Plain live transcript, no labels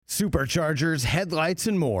superchargers, headlights,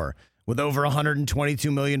 and more. With over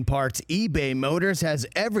 122 million parts, eBay Motors has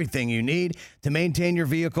everything you need to maintain your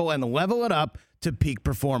vehicle and level it up to peak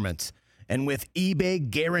performance. And with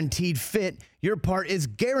eBay Guaranteed Fit, your part is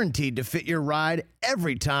guaranteed to fit your ride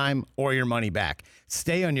every time or your money back.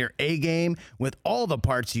 Stay on your A-game with all the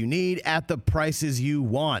parts you need at the prices you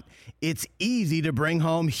want. It's easy to bring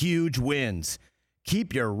home huge wins.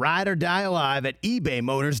 Keep your ride or die alive at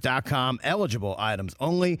ebaymotors.com. Eligible items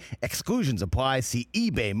only. Exclusions apply. See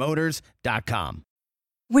ebaymotors.com.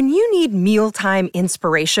 When you need mealtime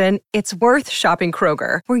inspiration, it's worth shopping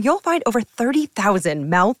Kroger, where you'll find over 30,000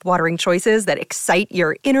 mouth-watering choices that excite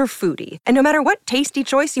your inner foodie. And no matter what tasty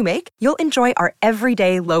choice you make, you'll enjoy our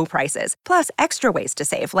everyday low prices, plus extra ways to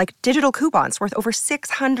save, like digital coupons worth over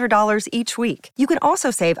 $600 each week. You can also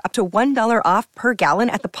save up to $1 off per gallon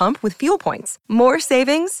at the pump with fuel points. More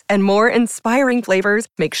savings and more inspiring flavors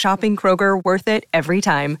make shopping Kroger worth it every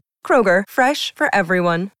time. Kroger, fresh for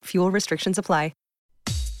everyone. Fuel restrictions apply.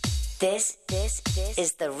 This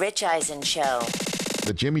is the Rich Eisen Show.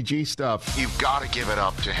 The Jimmy G stuff. You've got to give it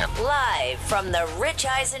up to him. Live from the Rich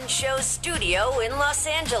Eisen Show studio in Los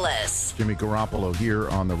Angeles. Jimmy Garoppolo here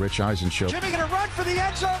on the Rich Eisen Show. Jimmy gonna run for the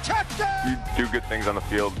end zone. Touchdown! You do good things on the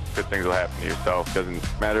field, good things will happen to yourself. Doesn't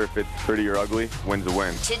matter if it's pretty or ugly, win's a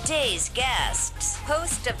win. Today's guests,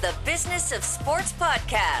 host of the Business of Sports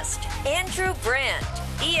podcast, Andrew Brandt,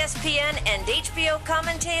 ESPN and HBO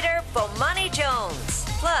commentator Bomani Jones.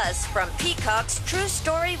 Plus, from Peacock's True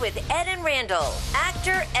Story with Ed and Randall,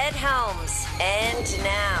 actor Ed Helms. And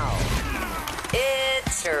now,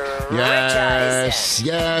 it's Rich Eisen.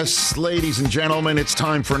 Yes, ladies and gentlemen, it's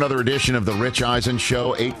time for another edition of the Rich Eisen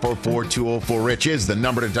Show. 844-204-RICH is the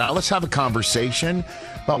number to dial. Let's have a conversation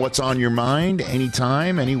about what's on your mind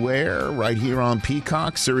anytime, anywhere, right here on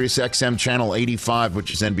Peacock, Sirius XM Channel 85,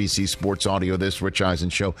 which is NBC Sports Audio, this Rich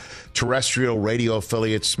Eisen Show. Terrestrial radio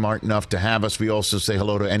affiliates smart enough to have us. We also say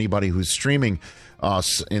hello to anybody who's streaming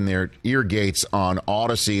us in their ear gates on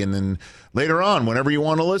Odyssey. And then later on, whenever you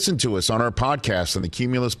want to listen to us on our podcast, on the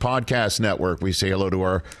Cumulus Podcast Network, we say hello to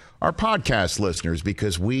our podcast listeners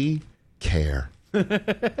because we care.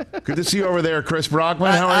 Good to see you over there, Chris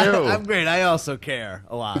Brockman. How are you? I'm great. I also care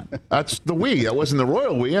a lot. That's the we. That wasn't the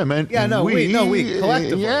royal we. I meant we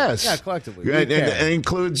collectively. Yes. Yeah, collectively. It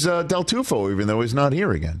includes Del Tufo, even though he's not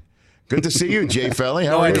here again. Good to see you, Jay Felly.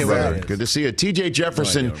 How are you, brother? Good to see you. TJ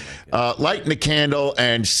Jefferson, lighting the candle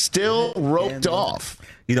and still roped off.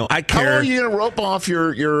 You know, I care. How are you going to rope off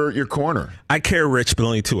your corner? I care, Rich, but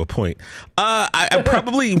only to a point. I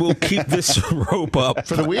probably will keep this rope up.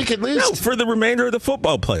 For the week, at least? No, for the remainder of the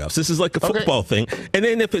football playoffs. This is like a football thing. And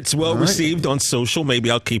then if it's well received on social, maybe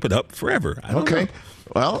I'll keep it up forever. I don't know.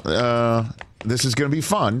 Well, this is going to be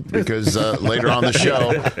fun because later on the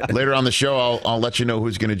show, I'll let you know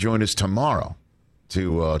who's going to join us tomorrow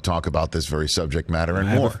to talk about this very subject matter and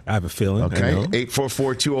more. I have a feeling. Okay,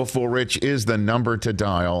 844-204-RICH is the number to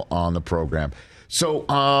dial on the program. So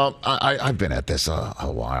I've been at this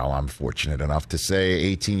a while. I'm fortunate enough to say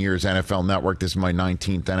 18 years NFL Network. This is my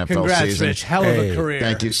 19th NFL Congrats, season. Rich. Hell of a career.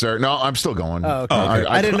 Thank you, sir. No, I'm still going. Oh, okay.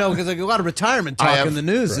 I didn't know because like a lot of retirement talk in the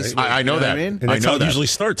news this week. I know that. I mean? And that's how it usually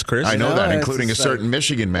starts, Chris. I know that, including a certain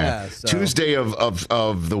Michigan man. Yeah, so. Tuesday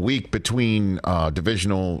of the week between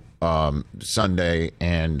divisional Sunday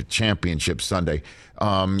and championship Sunday.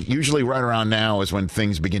 Usually right around now is when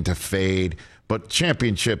things begin to fade. But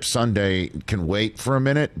Championship Sunday can wait for a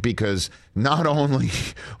minute because not only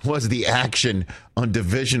was the action on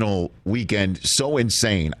divisional weekend so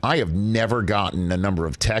insane, I have never gotten a number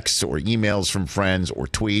of texts or emails from friends or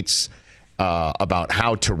tweets about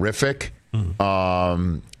how terrific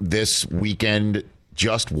this weekend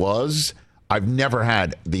just was. I've never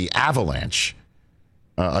had the avalanche,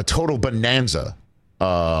 a total bonanza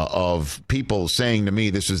of people saying to me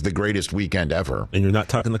this is the greatest weekend ever. And you're not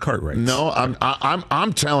talking the cart race. No,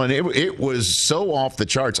 I'm telling you, it was so off the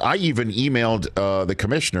charts. I even emailed the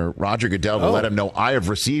commissioner, Roger Goodell, to let him know I have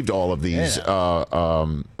received all of these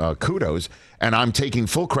kudos, and I'm taking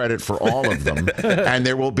full credit for all of them. And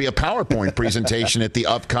there will be a PowerPoint presentation at the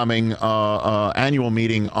upcoming annual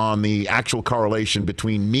meeting on the actual correlation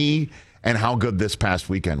between me and how good this past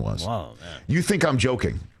weekend was. Wow, man. You think I'm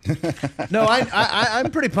joking? No, I'm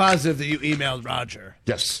pretty positive that you emailed Roger.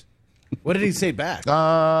 Yes. What did he say back?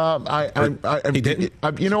 He didn't.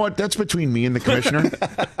 You know what? That's between me and the commissioner.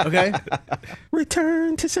 Okay.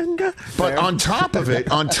 Return to sender. But on top of the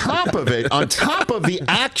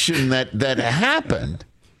action that happened,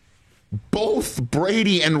 both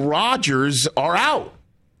Brady and Rodgers are out.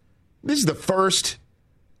 This is the first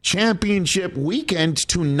championship weekend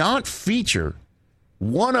to not feature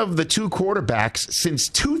one of the two quarterbacks since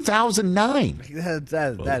 2009. That's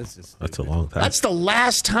a long time. That's the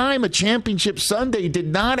last time a championship Sunday did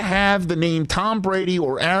not have the name Tom Brady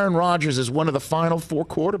or Aaron Rodgers as one of the final four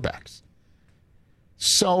quarterbacks.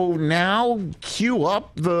 So now cue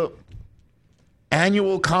up the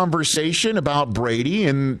annual conversation about Brady,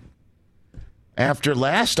 and after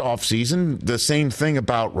last offseason, the same thing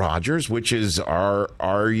about Rodgers, which is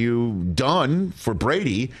are you done for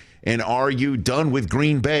Brady, and are you done with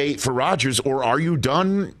Green Bay for Rodgers, or are you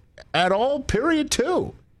done at all, period,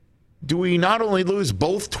 too? Do we not only lose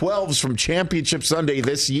both 12s from Championship Sunday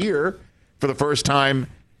this year for the first time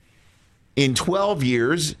in 12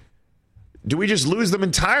 years, do we just lose them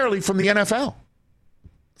entirely from the NFL?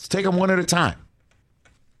 Let's take them one at a time.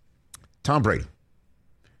 Tom Brady.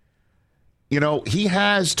 You know, he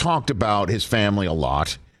has talked about his family a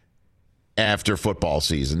lot after football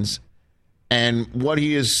seasons. And what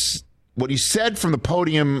he said from the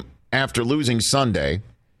podium after losing Sunday,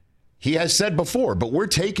 he has said before, but we're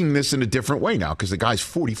taking this in a different way now because the guy's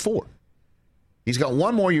 44. He's got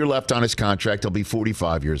one more year left on his contract. He'll be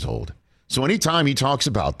 45 years old. So anytime he talks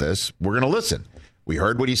about this, we're going to listen. We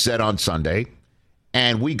heard what he said on Sunday,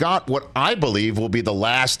 and we got what I believe will be the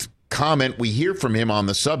last comment we hear from him on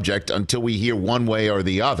the subject until we hear one way or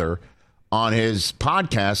the other on his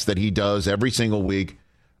podcast that he does every single week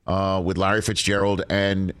with Larry Fitzgerald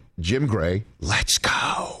and Jim Gray. Let's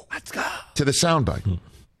go. Let's go. To the soundbite.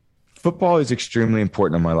 Football is extremely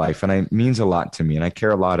important in my life, and it means a lot to me. And I care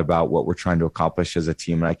a lot about what we're trying to accomplish as a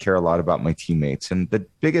team, and I care a lot about my teammates. And the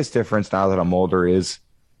biggest difference now that I'm older is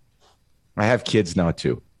I have kids now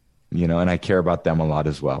too, and I care about them a lot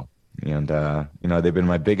as well. And, they've been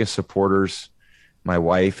my biggest supporters. My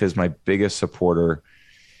wife is my biggest supporter.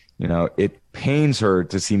 It pains her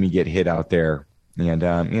to see me get hit out there.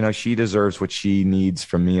 And, she deserves what she needs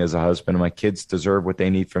from me as a husband, and my kids deserve what they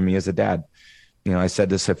need from me as a dad. I said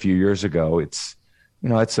this a few years ago. It's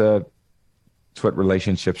what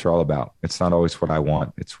relationships are all about. It's not always what I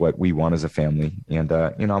want. It's what we want as a family. And,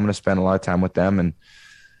 I'm going to spend a lot of time with them and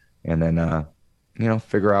then,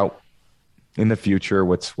 figure out in the future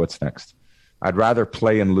what's next. I'd rather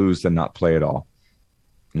play and lose than not play at all,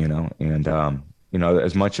 and,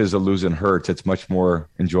 as much as a losing hurts, it's much more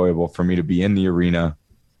enjoyable for me to be in the arena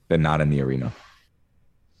than not in the arena.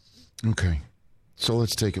 Okay. So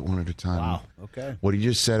let's take it one at a time. Wow. Okay. What he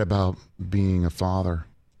just said about being a father.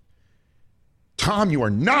 Tom, you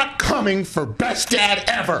are not coming for best dad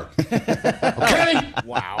ever. Okay?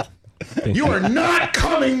 Wow. You are not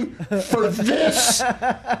coming for this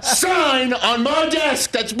sign on my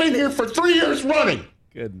desk that's been here for 3 years running.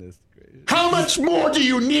 Goodness gracious. How much more do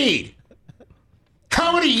you need?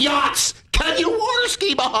 How many yachts can you water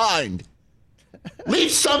ski behind?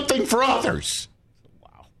 Leave something for others.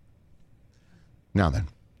 Now then.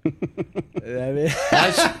 I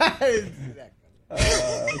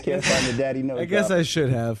can't find the daddy note. I guess I should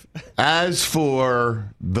have. As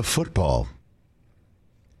for the football,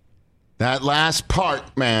 that last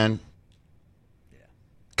part, man,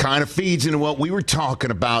 kind of feeds into what we were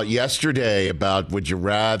talking about yesterday about would you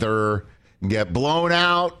rather get blown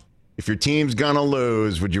out if your team's going to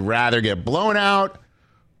lose? Would you rather get blown out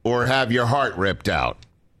or have your heart ripped out?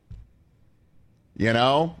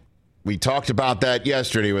 We talked about that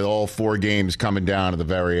yesterday with all 4 games coming down to the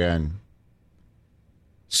very end.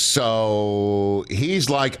 So he's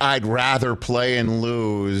like, I'd rather play and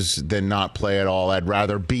lose than not play at all. I'd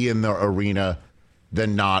rather be in the arena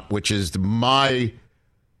than not, which is my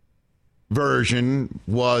version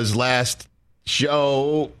was last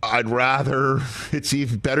show. It's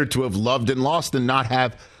even better to have loved and lost than not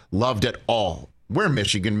have loved at all. We're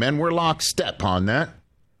Michigan men. We're lockstep on that.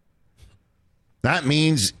 That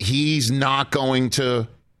means he's not going to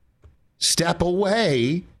step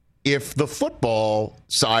away if the football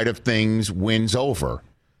side of things wins over.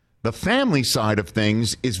 The family side of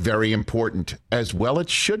things is very important, as well it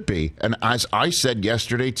should be. And as I said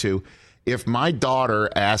yesterday, too, if my daughter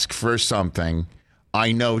asks for something,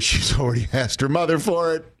 I know she's already asked her mother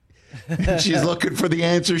for it. And she's looking for the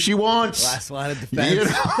answer she wants. Last line of defense.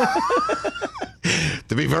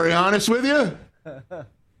 To be very honest with you,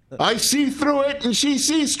 I see through it, and she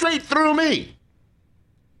sees straight through me.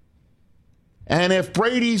 And if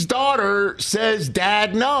Brady's daughter says,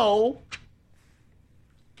 Dad, no,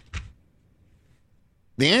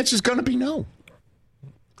 the answer's going to be no.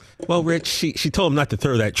 Well, Rich, she told him not to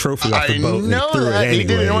throw that trophy off the boat. I know and he threw that. it anyway, He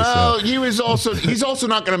didn't. Well, so. he's also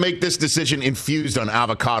not going to make this decision infused on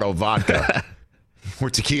avocado vodka or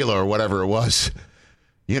tequila or whatever it was.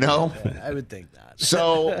 I would think not.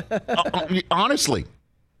 So, honestly,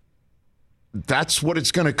 that's what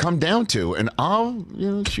it's going to come down to. And I'll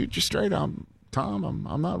shoot you straight. Tom,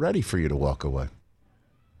 I'm not ready for you to walk away.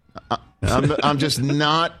 I'm just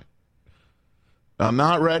not. I'm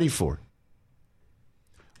not ready for it.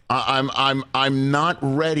 I'm not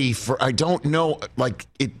ready for. I don't know. Like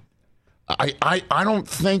it. I don't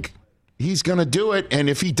think he's going to do it. And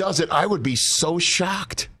if he does it, I would be so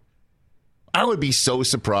shocked. I would be so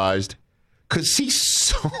surprised because he's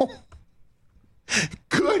so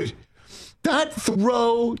good. That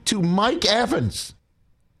throw to Mike Evans.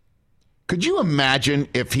 Could you imagine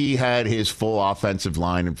if he had his full offensive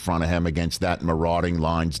line in front of him against that marauding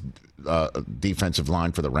defensive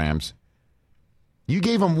line for the Rams? You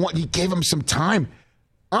gave him some time.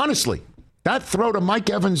 Honestly, that throw to Mike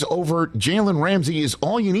Evans over Jalen Ramsey is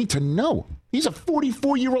all you need to know. He's a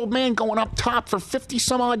 44-year-old man going up top for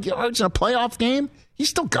 50-some-odd yards in a playoff game. He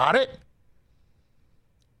still got it.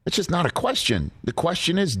 It's just not a question. The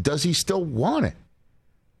question is, does he still want it?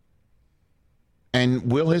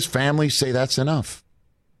 And will his family say that's enough?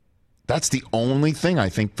 That's the only thing, I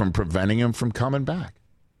think, from preventing him from coming back.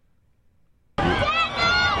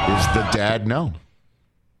 Is the dad no?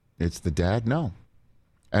 It's the dad no.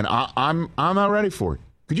 And I'm not ready for it.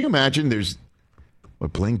 Could you imagine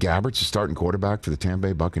Blaine Gabbert's a starting quarterback for the Tampa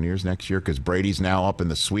Bay Buccaneers next year because Brady's now up in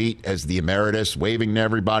the suite as the emeritus, waving to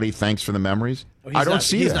everybody, thanks for the memories? I don't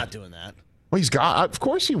see that. He's not doing that. Well, of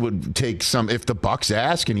course he would take some, if the Bucs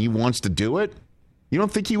ask and he wants to do it. You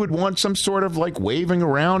don't think he would want some sort of like waving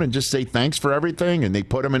around and just say thanks for everything and they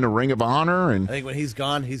put him in the Ring of Honor? And I think when he's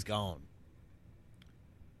gone, he's gone.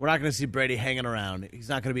 We're not going to see Brady hanging around. He's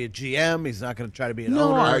not going to be a GM. He's not going to try to be an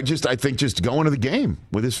owner. I think just going to the game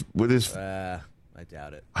with his. I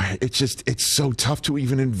doubt it. It's so tough to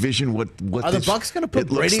even envision what are the Bucs going to put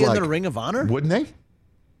Brady in the Ring of Honor? Wouldn't they?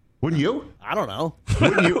 Wouldn't you? I don't know.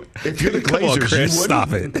 Wouldn't you? If you're the Glazers, Chris, you wouldn't.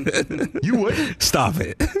 Stop it. You wouldn't. Stop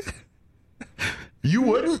it. You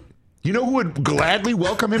wouldn't. You know who would gladly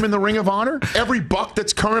welcome him in the Ring of Honor? Every Buck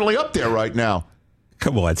that's currently up there right now.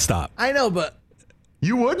 Come on, stop. I know, but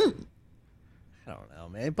you wouldn't. I don't know,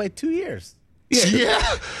 man. He played 2 years. Yeah.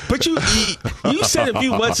 But you said a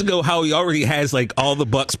few months ago how he already has like all the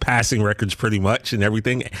Bucs passing records pretty much and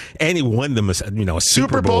everything, and he won them a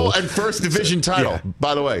Super Bowl and first division title. Yeah.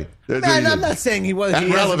 By the way, I'm not saying he was.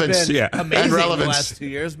 He relevance, hasn't been amazing the last 2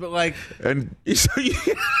 years, but like, and do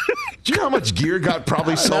you know how much gear got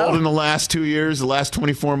probably sold in the last 2 years, the last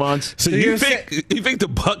 24 months? So you think the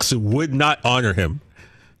Bucs would not honor him?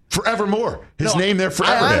 Forevermore. His name there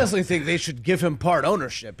forever. I honestly think they should give him part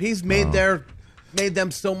ownership. He's made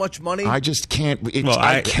them so much money. I just can't.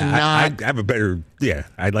 I cannot. I have a better. Yeah,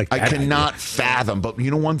 I'd like. I cannot fathom. But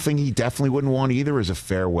you know, one thing he definitely wouldn't want either is a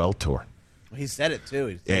farewell tour. He said it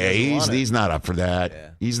too. He's not up for that. Yeah.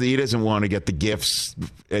 He doesn't want to get the gifts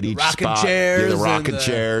at each spot. Chairs, the rocking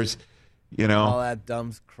chairs. You know, all that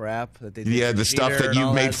dumb crap that they did. Yeah, the stuff that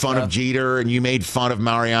you made fun of Jeter and you made fun of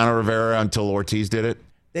Mariano Rivera until Ortiz did it.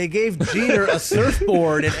 They gave Jeter a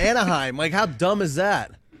surfboard in Anaheim. Like, how dumb is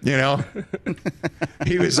that? You know,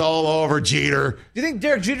 he was all over Jeter. Do you think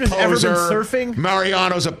Derek Jeter's ever been surfing?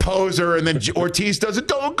 Mariano's a poser, and then Ortiz does it.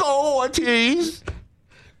 Don't go, Ortiz.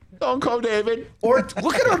 Don't go, David. Or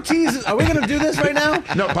look at Ortiz. Are we going to do this right now?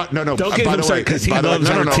 No. Don't get him started because he loves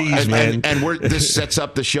Ortiz, man. And this sets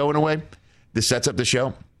up the show in a way. This sets up the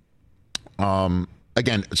show.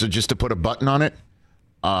 Again, so just to put a button on it,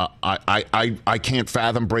 I can't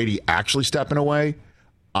fathom Brady actually stepping away.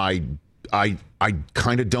 I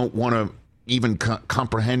kind of don't want to even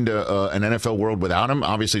comprehend an NFL world without him.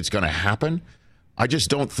 Obviously, it's going to happen. I just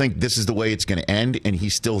don't think this is the way it's going to end, and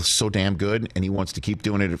he's still so damn good, and he wants to keep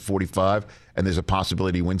doing it at 45, and there's a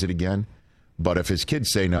possibility he wins it again. But if his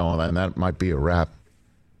kids say no, then that might be a wrap.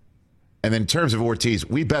 And then in terms of Ortiz,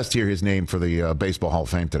 we best hear his name for the Baseball Hall of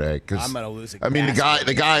Fame today. I'm going to lose it. I mean, the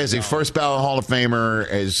guy is a first ballot Hall of Famer,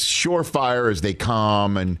 as surefire as they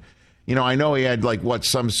come, and you know, I know he had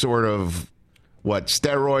some sort of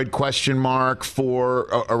steroid question mark for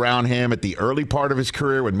around him at the early part of his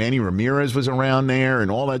career when Manny Ramirez was around there and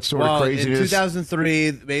all that sort of craziness. In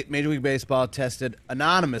 2003, Major League Baseball tested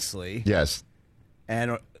anonymously. Yes.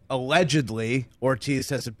 And allegedly, Ortiz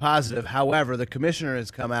tested positive. However, the commissioner has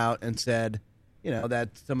come out and said, that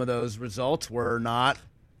some of those results were not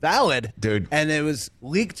valid. Dude. And it was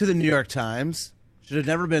leaked to the New York Times. Should have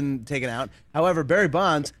never been taken out. However, Barry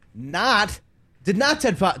Bonds did not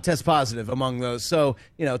test positive among those. So,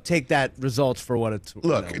 take that result for what it's.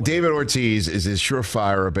 Look, David Ortiz is as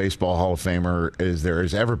surefire a baseball Hall of Famer as there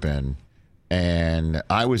has ever been. And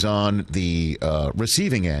I was on the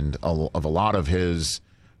receiving end of a lot of his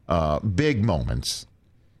big moments.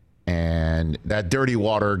 And that dirty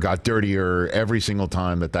water got dirtier every single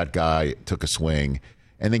time that guy took a swing.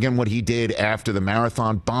 And again, what he did after the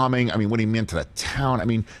marathon bombing, I mean, what he meant to the town, I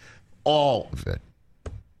mean, all of it.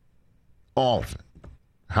 All of it.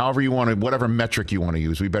 However you want to, whatever metric you want to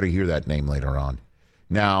use, we better hear that name later on.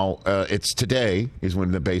 Now, it's today is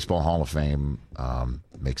when the Baseball Hall of Fame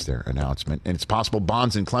makes their announcement. And it's possible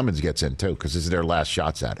Bonds and Clemens gets in, too, because this is their last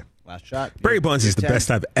shots at it. Last shot. Barry Bonds is the best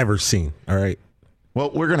I've ever seen, all right? Well,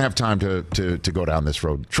 we're going to have time to go down this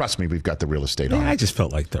road. Trust me, we've got the real estate on. I just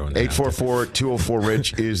felt like throwing it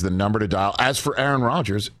 844-204-RICH is the number to dial. As for Aaron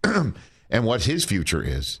Rodgers and what his future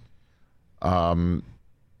is, and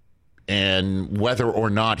whether or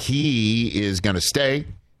not he is going to stay,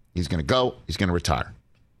 he's going to go, he's going to retire.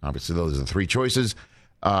 Obviously, those are the three choices.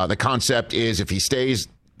 The concept is if he stays,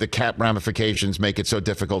 the cap ramifications make it so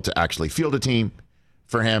difficult to actually field a team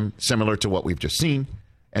for him, similar to what we've just seen.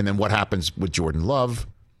 And then what happens with Jordan Love?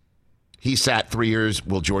 He sat 3 years.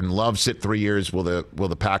 Will Jordan Love sit 3 years? Will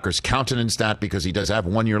the Packers countenance that because he does have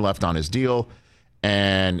 1 year left on his deal?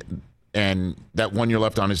 And that 1 year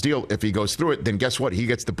left on his deal, if he goes through it, then guess what? He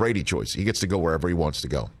gets the Brady choice. He gets to go wherever he wants to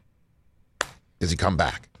go. Does he come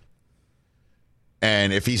back?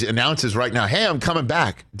 And if he announces right now, hey, I'm coming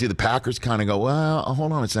back, do the Packers kind of go, well,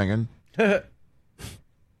 hold on a second? And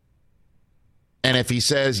if he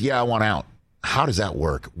says, yeah, I want out, how does that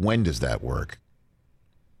work? When does that work?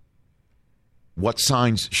 What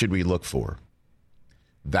signs should we look for?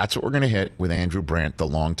 That's what we're going to hit with Andrew Brandt, the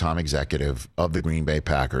longtime executive of the Green Bay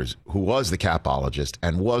Packers, who was the capologist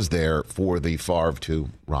and was there for the Favre to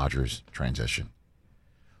Rodgers transition.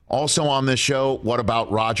 Also on this show, what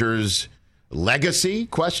about Rodgers' legacy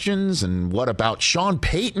questions? And what about Sean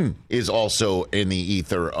Payton is also in the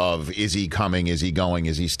ether of, is he coming? Is he going?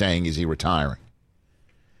 Is he staying? Is he retiring?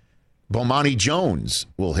 Bomani Jones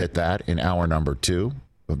will hit that in hour number 2,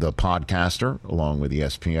 the podcaster, along with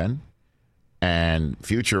ESPN, and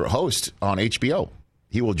future host on HBO.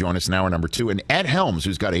 He will join us in hour number 2. And Ed Helms,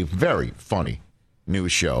 who's got a very funny new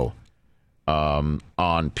show on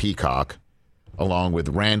Peacock, along with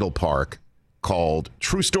Randall Park, called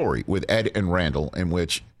True Story with Ed and Randall, in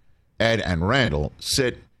which Ed and Randall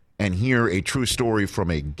sit and hear a true story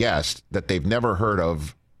from a guest that they've never heard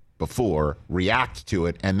of before, react to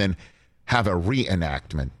it, and then have a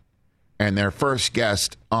reenactment. And their first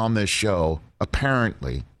guest on this show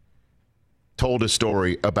apparently told a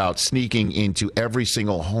story about sneaking into every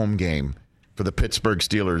single home game for the Pittsburgh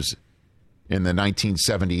Steelers in the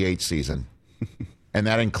 1978 season. And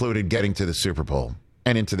that included getting to the Super Bowl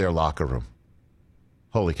and into their locker room.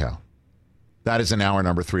 Holy cow. That is in hour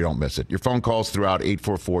number 3. Don't miss it. Your phone calls throughout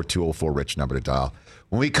 844-204-RICH, number to dial.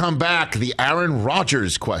 When we come back, the Aaron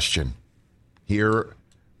Rodgers question here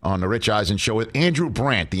on the Rich Eisen Show with Andrew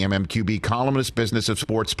Brandt, the MMQB columnist, Business of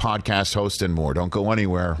Sports podcast host, and more. Don't go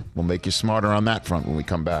anywhere. We'll make you smarter on that front when we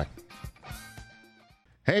come back.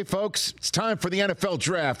 Hey, folks, it's time for the NFL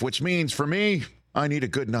draft, which means for me, I need a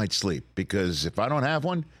good night's sleep because if I don't have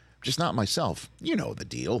one, I'm just not myself. You know the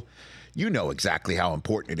deal. You know exactly how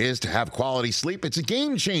important it is to have quality sleep. It's a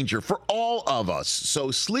game changer for all of us.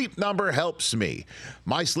 So Sleep Number helps me.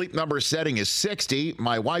 My Sleep Number setting is 60.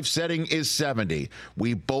 My wife's setting is 70.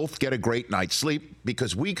 We both get a great night's sleep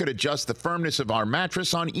because we could adjust the firmness of our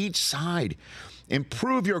mattress on each side.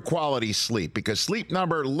 Improve your quality sleep because Sleep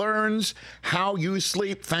Number learns how you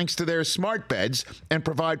sleep thanks to their smart beds and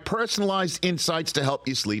provide personalized insights to help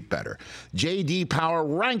you sleep better. J.D. Power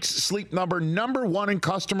ranks Sleep Number #1 in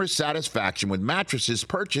customer satisfaction with mattresses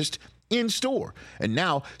purchased in store. And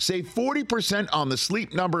now save 40% on the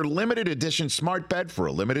Sleep Number limited edition smart bed for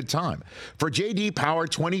a limited time. For J.D. Power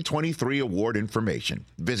 2023 award information,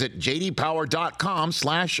 visit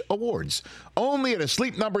jdpower.com/awards. Only at a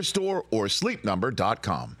Sleep Number store or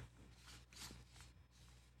sleepnumber.com.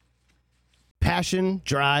 Passion,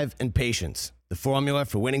 drive, and patience. The formula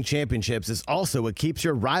for winning championships is also what keeps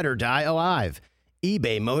your ride or die alive.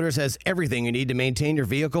 eBay Motors has everything you need to maintain your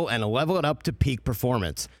vehicle and level it up to peak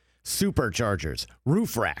performance. Superchargers,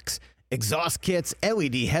 roof racks, exhaust kits,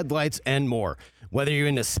 LED headlights, and more. Whether you're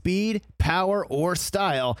into speed, power, or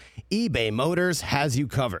style, eBay Motors has you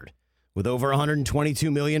covered. With over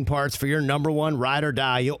 122 million parts for your #1 ride or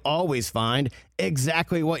die, you'll always find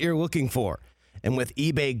exactly what you're looking for. And with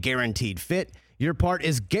eBay Guaranteed Fit, your part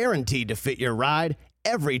is guaranteed to fit your ride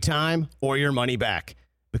every time or your money back.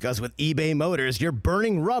 Because with eBay Motors, you're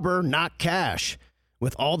burning rubber, not cash.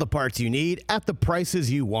 With all the parts you need at the prices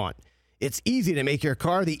you want. It's easy to make your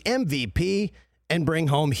car the MVP and bring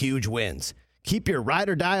home huge wins. Keep your ride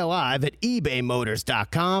or die alive at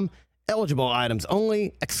ebaymotors.com. Eligible items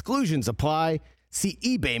only. Exclusions apply. See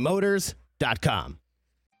ebaymotors.com.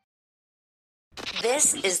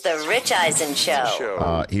 This is the Rich Eisen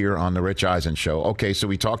Show. Here on the Rich Eisen Show. Okay, so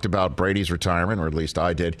we talked about Brady's retirement, or at least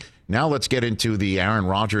I did. Now let's get into the Aaron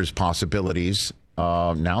Rodgers possibilities.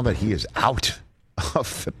 Now that he is out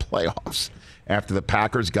of the playoffs after the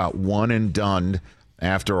Packers got one and done,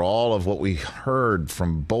 after all of what we heard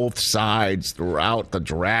from both sides throughout the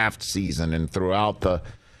draft season and throughout the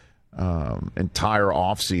entire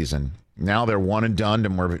offseason. Now they're one and done,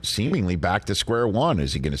 and we're seemingly back to square one.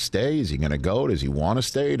 Is he going to stay? Is he going to go? Does he want to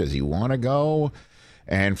stay? Does he want to go?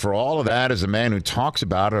 And for all of that, as a man who talks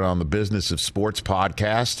about it on the Business of Sports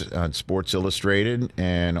podcast on Sports Illustrated,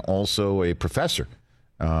 and also a professor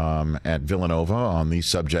at Villanova on these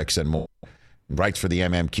subjects and more, writes for the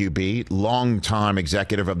MMQB, longtime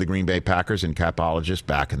executive of the Green Bay Packers and capologist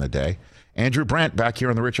back in the day. Andrew Brandt back here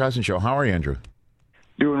on the Rich Eisen Show. How are you, Andrew?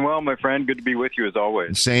 Doing well, my friend. Good to be with you as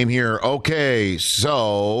always. Same here. Okay,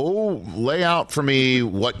 so lay out for me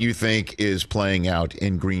what you think is playing out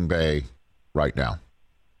in Green Bay right now,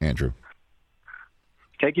 Andrew.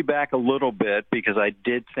 Take you back a little bit because I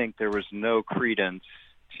did think there was no credence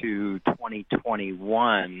to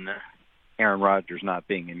 2021 Aaron Rodgers not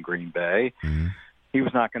being in Green Bay. Mm-hmm. He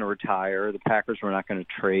was not going to retire. The Packers were not going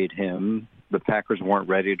to trade him. The Packers weren't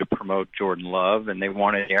ready to promote Jordan Love, and they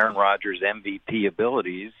wanted Aaron Rodgers' MVP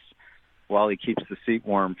abilities while he keeps the seat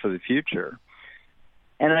warm for the future.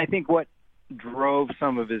 And I think what drove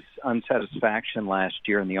some of his unsatisfaction last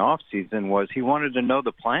year in the offseason was he wanted to know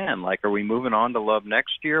the plan. Like, are we moving on to Love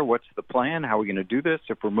next year? What's the plan? How are we going to do this?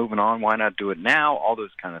 If we're moving on, why not do it now? All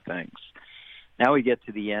those kind of things. Now we get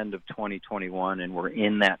to the end of 2021, and we're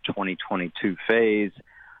in that 2022 phase.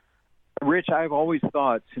 Rich, I've always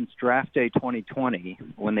thought since draft day 2020,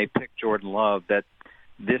 when they picked Jordan Love, that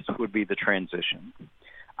this would be the transition.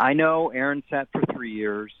 I know Aaron sat for 3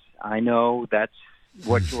 years. I know that's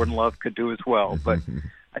what Jordan Love could do as well. But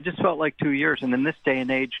I just felt like 2 years. And in this day and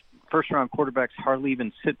age, first-round quarterbacks hardly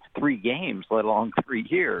even sit 3 games, let alone 3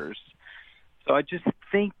 years. So I just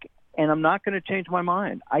think, and I'm not going to change my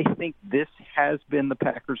mind, I think this has been the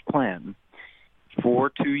Packers' plan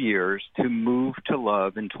for 2 years to move to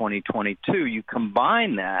Love in 2022. You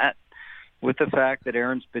combine that with the fact that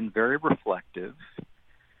Aaron's been very reflective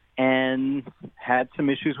and had some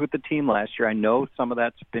issues with the team last year. I know some of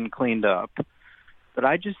that's been cleaned up, but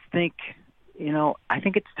I just think, I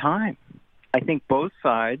think it's time. I think both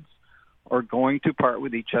sides are going to part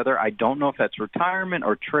with each other. I don't know if that's retirement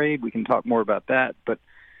or trade. We can talk more about that, but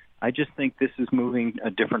I just think this is moving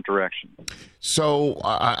a different direction. So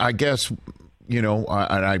I guess,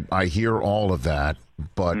 I hear all of that,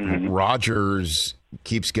 but Rodgers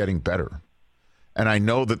keeps getting better. And I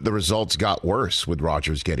know that the results got worse with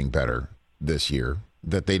Rodgers getting better this year,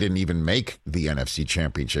 that they didn't even make the NFC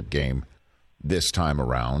Championship game this time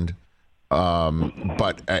around.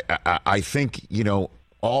 But I think,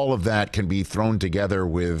 all of that can be thrown together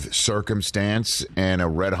with circumstance and a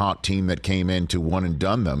red-hot team that came in to one and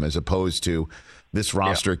done them, as opposed to this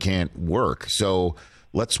roster can't work. So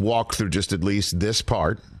let's walk through just at least this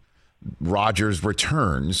part. Rodgers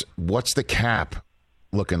returns. What's the cap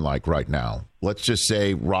looking like right now? Let's just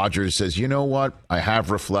say Rodgers says, you know what? I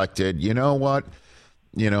have reflected. You know what?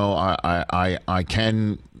 I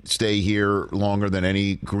can stay here longer than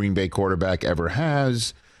any Green Bay quarterback ever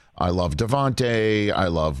has. I love Devontae. I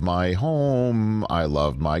love my home. I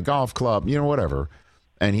love my golf club, whatever.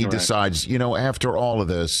 And he decides, after all of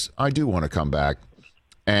this, I do want to come back.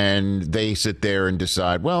 And they sit there and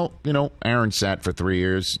decide, well, Aaron sat for 3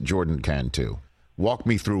 years. Jordan can too. Walk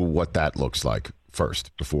me through what that looks like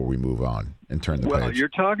first before we move on and turn the page. Well, you're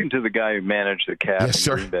talking to the guy who managed the cap in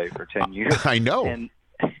Green Bay for 10 years. I know. And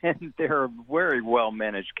they're a very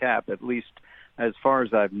well-managed cap, at least as far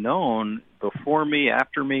as I've known, before me,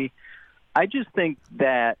 after me. I just think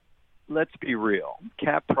that, let's be real,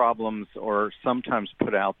 cap problems are sometimes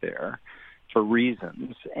put out there for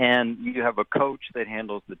reasons. And you have a coach that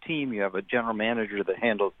handles the team. You have a general manager that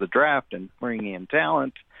handles the draft and bringing in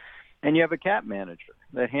talent. And you have a cap manager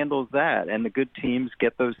that handles that. And the good teams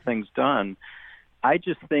get those things done. I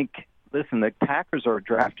just think, listen, the Packers are a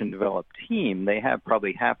draft and develop team. They have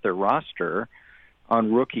probably half their roster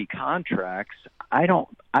on rookie contracts. I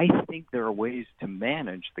think there are ways to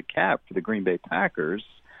manage the cap for the Green Bay Packers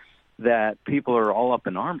that people are all up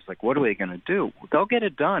in arms. Like, what are they going to do? They'll get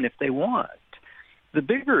it done if they want. The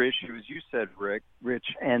bigger issue, as you said, Rich,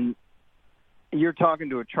 and you're talking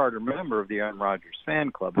to a charter member of the Aaron Rodgers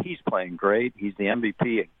fan club. He's playing great. He's the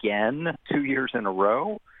MVP again 2 years in a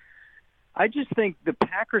row. I just think the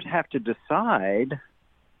Packers have to decide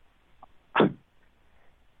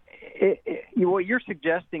what you're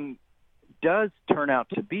suggesting does turn out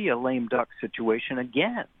to be a lame duck situation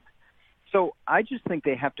again. So I just think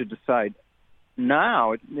they have to decide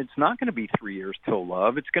now. It's not going to be 3 years till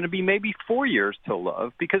Love. It's going to be maybe 4 years till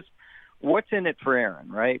Love, because what's in it for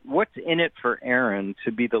Aaron, right? What's in it for Aaron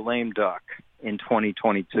to be the lame duck in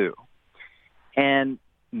 2022? And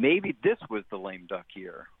maybe this was the lame duck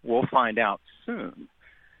year. We'll find out soon.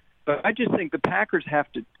 But I just think the Packers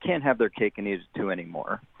can't have their cake and eat it too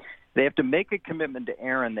anymore. They have to make a commitment to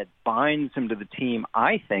Aaron that binds him to the team,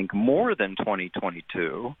 I think, more than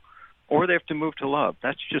 2022, or they have to move to Love.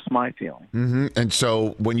 That's just my feeling. Mm-hmm. And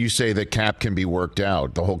so when you say that cap can be worked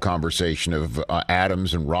out, the whole conversation of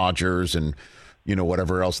Adams and Rodgers and,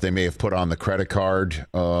 whatever else they may have put on the credit card,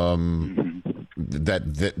 that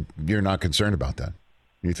you're not concerned about that?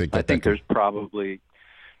 You think that I think there's probably,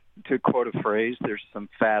 to quote a phrase, there's some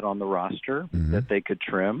fat on the roster that they could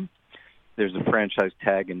trim. There's a franchise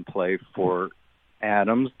tag in play for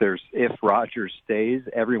Adams. If Rodgers stays,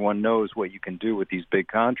 everyone knows what you can do with these big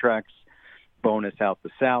contracts. Bonus out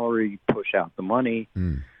the salary, push out the money.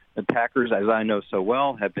 The Packers, as I know so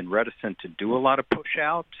well, have been reticent to do a lot of push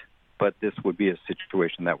out, but this would be a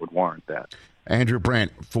situation that would warrant that. Andrew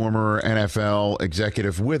Brandt, former NFL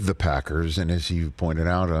executive with the Packers, and as you pointed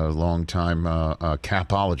out, a longtime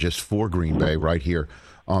capologist for Green Bay right here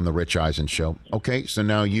on the Rich Eisen Show. Okay, so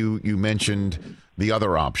now you mentioned the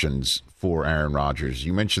other options for Aaron Rodgers.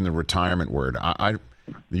 You mentioned the retirement word.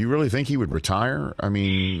 Do you really think he would retire? I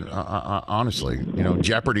mean, honestly,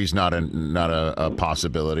 jeopardy's not a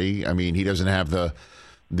possibility. I mean, he doesn't have the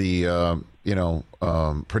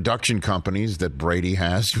production companies that Brady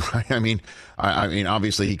has, right? I mean,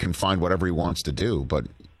 obviously he can find whatever he wants to do, but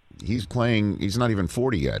he's not even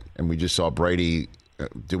 40 yet, and we just saw Brady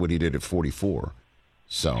do what he did at 44.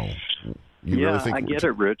 So, really think? I get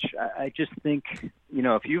it, Rich. I just think,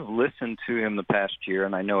 if you've listened to him the past year,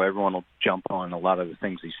 and I know everyone will jump on a lot of the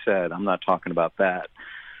things he said, I'm not talking about that.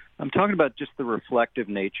 I'm talking about just the reflective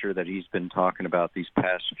nature that he's been talking about these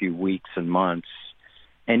past few weeks and months.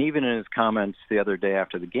 And even in his comments the other day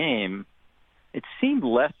after the game, it seemed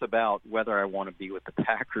less about whether I want to be with the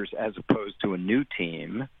Packers as opposed to a new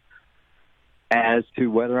team, as to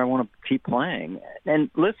whether I want to keep playing. And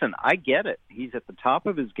listen, I get it. He's at the top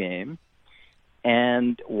of his game,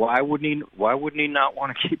 and why wouldn't he not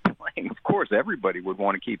want to keep playing? Of course, everybody would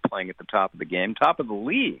want to keep playing at the top of the game, top of the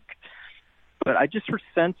league. But I just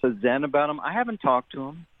sense a zen about him. I haven't talked to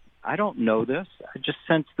him. I don't know this. I just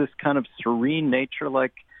sense this kind of serene nature,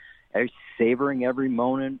 like savoring every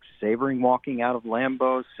moment, savoring walking out of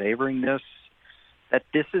Lambeau, savoring this, that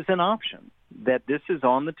this is an option, that this is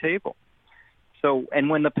on the table. So, and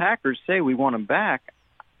when the Packers say we want him back,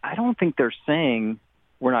 I don't think they're saying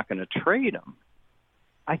we're not going to trade him.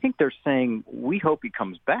 I think they're saying we hope he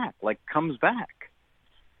comes back.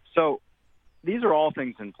 So these are all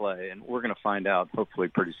things in play, and we're going to find out hopefully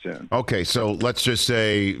pretty soon. Okay, so let's just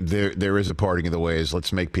say there is a parting of the ways.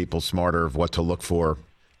 Let's make people smarter of what to look for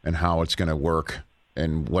and how it's going to work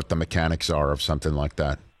and what the mechanics are of something like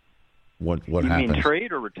that. What happens? You mean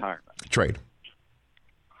trade or retirement? Trade.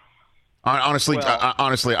 Honestly,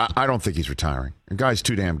 I don't think he's retiring. The guy's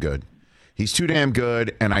too damn good. He's too damn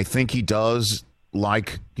good, and I think he does.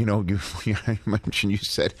 Like, you mentioned, you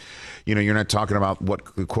said, you're not talking about what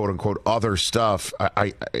quote unquote other stuff.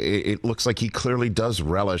 It looks like he clearly does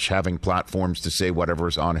relish having platforms to say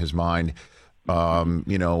whatever's on his mind.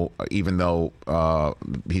 Even though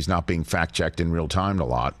he's not being fact checked in real time a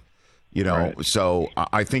lot, Right. So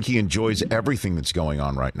I think he enjoys everything that's going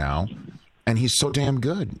on right now. And he's so damn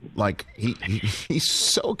good. Like, he's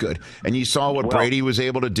so good. And you saw what Brady was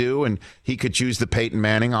able to do, and he could choose the Peyton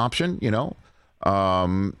Manning option,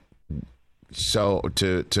 so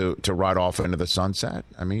to ride off into the sunset.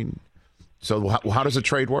 I mean, so how does a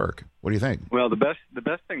trade work? What do you think? Well, the best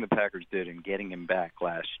thing the Packers did in getting him back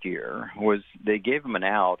last year was they gave him an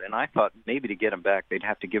out, and I thought maybe to get him back they'd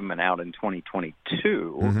have to give him an out in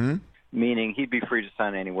 2022, meaning he'd be free to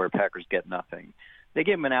sign anywhere. Packers get nothing. They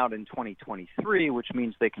gave him an out in 2023, which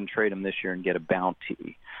means they can trade him this year and get a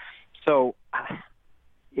bounty. So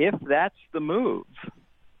if that's the move,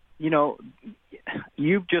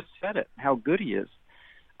 you've just said it, how good he is.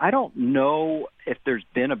 I don't know if there's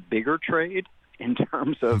been a bigger trade in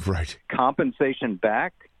terms of compensation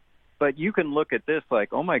back, but you can look at this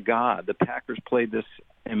like, oh, my God, the Packers played this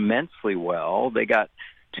immensely well. They got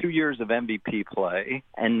 2 years of MVP play,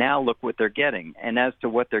 and now look what they're getting. And as to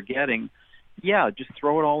what they're getting, just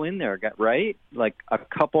throw it all in there, right? Like a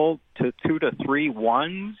couple to 2 to 3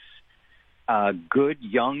 ones, good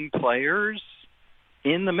young players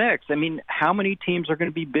in the mix. I mean, how many teams are going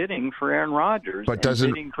to be bidding for Aaron Rodgers? But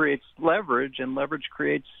bidding creates leverage, and leverage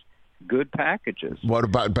creates good packages. What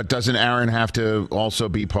about? But doesn't Aaron have to also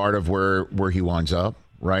be part of where he winds up,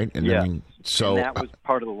 right? And yeah. So and that was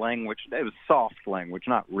part of the language. It was soft language,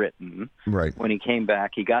 not written. Right. When he came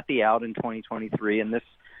back, he got the out in 2023, and this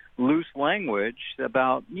loose language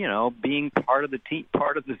about being part of the team,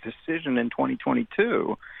 part of the decision in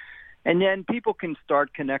 2022. And then people can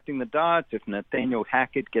start connecting the dots. If Nathaniel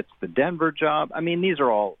Hackett gets the Denver job, I mean, these are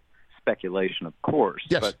all speculation, of course.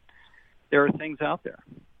 Yes. But there are things out there.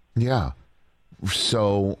 Yeah.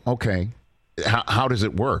 So, okay. How does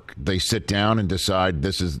it work? They sit down and decide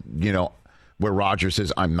this is, where Rodgers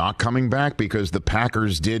says, I'm not coming back, because the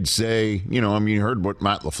Packers did say, you heard what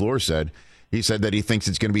Matt LaFleur said. He said that he thinks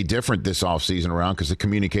it's going to be different this offseason around because the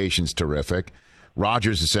communication's terrific.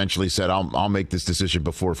 Rodgers essentially said, I'll make this decision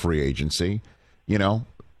before free agency,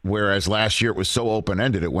 whereas last year it was so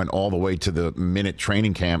open-ended, it went all the way to the minute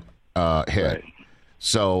training camp hit. Right.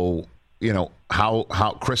 So,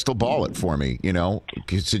 how crystal ball it for me,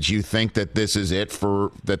 did you think that this is it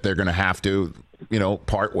that they're going to have to,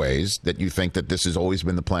 part ways, that you think that this has always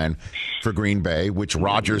been the plan for Green Bay, which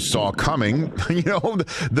Rodgers saw coming,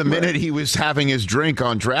 the minute he was having his drink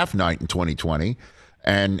on draft night in 2020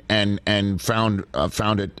 and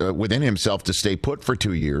found it within himself to stay put for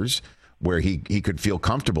 2 years where he could feel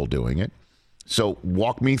comfortable doing it. So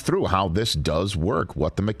walk me through how this does work,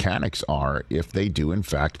 what the mechanics are if they do, in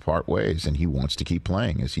fact, part ways, and he wants to keep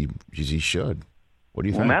playing as he should. What do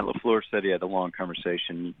you think? Matt LaFleur said he had a long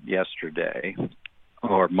conversation yesterday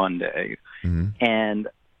or Monday, and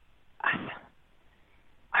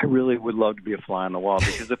I really would love to be a fly on the wall,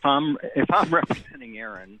 because if I'm representing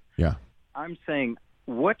Aaron, yeah, I'm saying,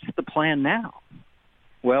 what's the plan now?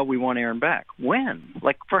 Well, we want Aaron back. When?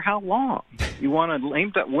 Like, for how long? You want to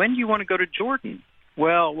lame duck? When do you want to go to Jordan?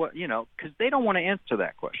 Well, because they don't want to answer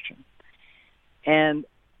that question. And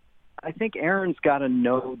I think Aaron's got to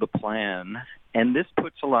know the plan, and this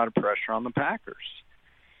puts a lot of pressure on the Packers.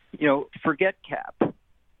 Forget cap.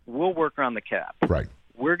 We'll work around the cap. Right.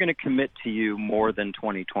 We're going to commit to you more than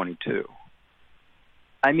 2022.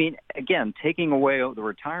 I mean, again, taking away the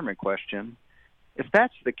retirement question, if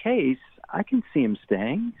that's the case, I can see him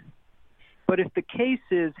staying. But if the case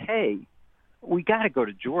is, hey, we got to go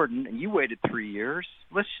to Jordan, and you waited 3 years,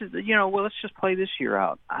 let's just play this year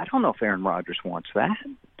out. I don't know if Aaron Rodgers wants that.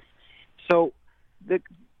 So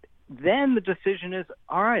then the decision is,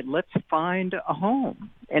 all right, let's find a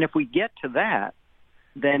home. And if we get to that,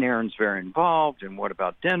 then Aaron's very involved. And what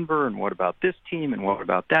about Denver? And what about this team? And what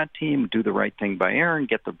about that team? Do the right thing by Aaron,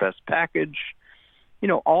 get the best package.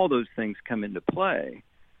 All those things come into play.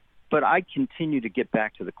 But I continue to get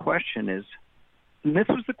back to the question is, and this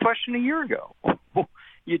was the question a year ago.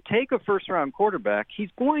 You take a first-round quarterback, he's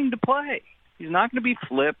going to play. He's not going to be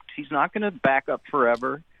flipped. He's not going to back up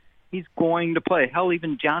forever. He's going to play. Hell,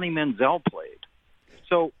 even Johnny Manziel played.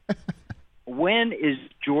 So when is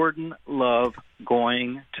Jordan Love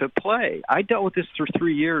going to play? I dealt with this for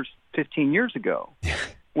 3 years, 15 years ago,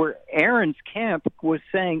 where Aaron's camp was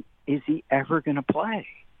saying, is he ever going to play?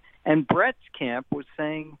 And Brett's camp was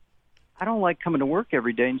saying, I don't like coming to work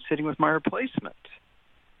every day and sitting with my replacement.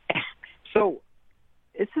 So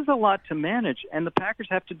this is a lot to manage, and the Packers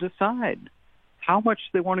have to decide how much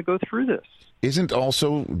they want to go through this. Isn't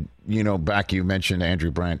also, back you mentioned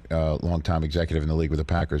Andrew Brandt, longtime executive in the league with the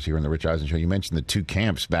Packers here on the Rich Eisen Show. You mentioned the two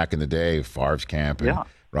camps back in the day, Favre's camp and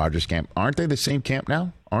Rodgers' camp. Aren't they the same camp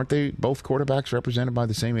now? Aren't they both quarterbacks represented by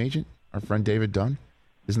the same agent? Our friend David Dunn?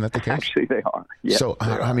 Isn't that the case? Actually, they are. Yes, so,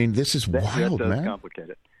 I mean, this is wild, that does man.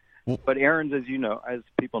 Complicate it. But Aaron's, as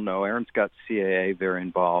people know, Aaron's got CAA very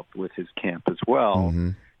involved with his camp as well,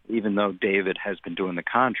 even though David has been doing the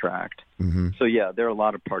contract. So, yeah, there are a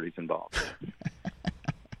lot of parties involved.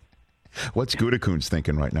 What's Gutekunst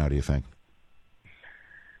thinking right now, do you think?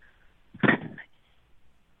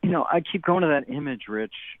 I keep going to that image,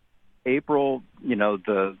 Rich. April,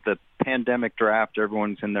 the pandemic draft,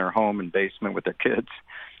 everyone's in their home and basement with their kids.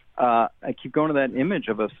 I keep going to that image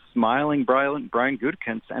of a smiling Brian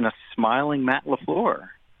Gutekunst and a smiling Matt LaFleur.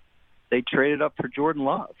 They traded up for Jordan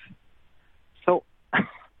Love. So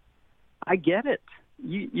I get it.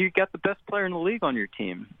 You got the best player in the league on your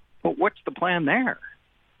team. But what's the plan there?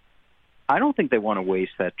 I don't think they want to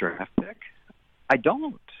waste that draft pick. I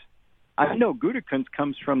don't. I know Gutekunst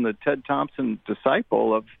comes from the Ted Thompson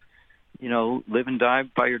disciple of, live and die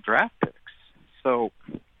by your draft picks. So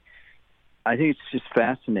I think it's just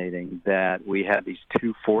fascinating that we have these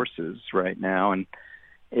two forces right now. And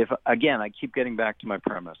I keep getting back to my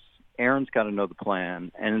premise. Aaron's got to know the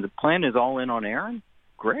plan. And the plan is all in on Aaron?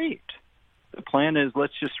 Great. The plan is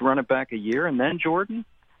let's just run it back a year and then Jordan?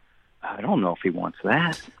 I don't know if he wants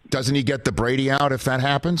that. Doesn't he get the Brady out if that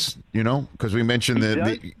happens? Because we mentioned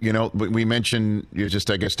we mentioned, just,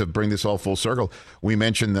 I guess, to bring this all full circle, we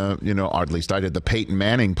mentioned or at least I did, the Peyton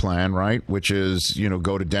Manning plan, right? Which is,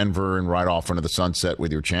 go to Denver and ride off into the sunset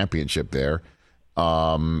with your championship there.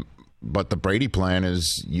 But the Brady plan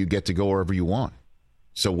is you get to go wherever you want.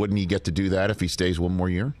 So wouldn't he get to do that if he stays one more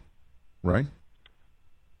year? Right.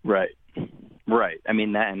 I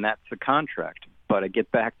mean, that's the contract. But I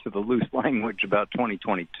get back to the loose language about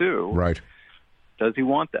 2022. Right. Does he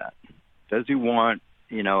want that? Does he want,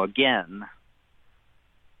 again,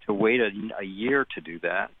 to wait a year to do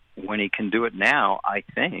that when he can do it now? I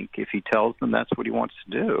think if he tells them that's what he wants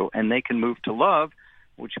to do and they can move to Love,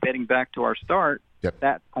 which, getting back to our start,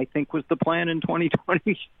 that I think was the plan in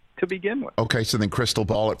 2020 to begin with. Okay, so then crystal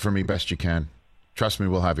ball it for me best you can. Trust me,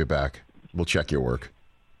 we'll have you back. We'll check your work.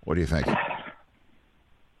 What do you think?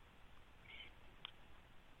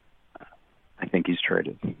 I think he's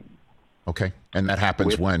traded. Okay. And that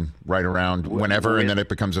happens when? Right around whenever, and then it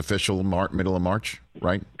becomes official middle of March,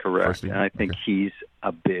 right? Correct. And I think he's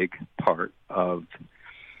a big part of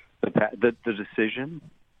the decision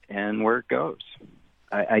and where it goes.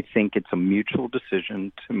 I think it's a mutual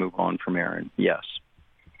decision to move on from Aaron. Yes.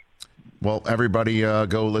 Well, everybody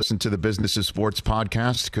go listen to the Business of Sports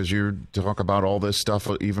podcast because you talk about all this stuff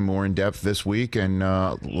even more in depth this week, and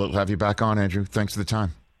we'll have you back on, Andrew. Thanks for the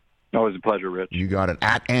time. Always a pleasure, Rich. You got it.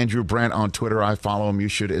 At Andrew Brandt on Twitter. I follow him. You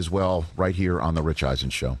should as well, right here on The Rich Eisen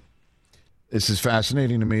Show. This is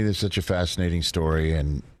fascinating to me. This is such a fascinating story,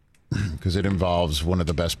 and because it involves one of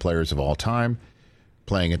the best players of all time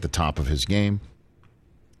playing at the top of his game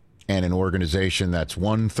and an organization that's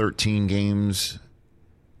won 13 games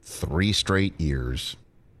 3 straight years,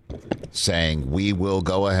 saying we will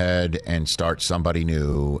go ahead and start somebody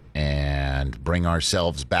new and bring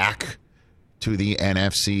ourselves back to the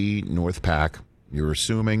NFC North Pack. You're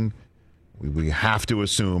assuming, we have to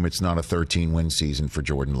assume it's not a 13-win season for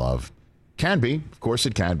Jordan Love. Can be. Of course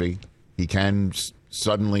it can be. He can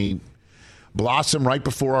suddenly blossom right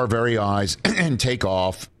before our very eyes and take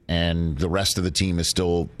off, and the rest of the team is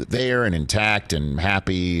still there and intact and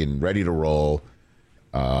happy and ready to roll.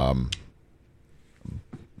 But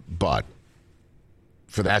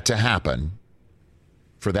for that to happen,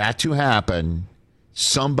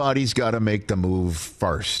 somebody's got to make the move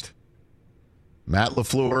first. Matt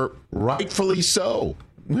LaFleur, rightfully so.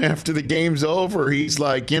 After the game's over, he's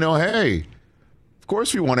like, hey, of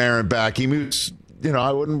course we want Aaron back. He moves,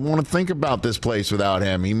 I wouldn't want to think about this place without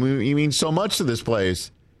him. He means so much to this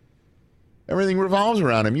place. Everything revolves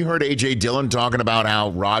around him. You heard A.J. Dillon talking about how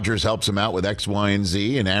Rodgers helps him out with X, Y, and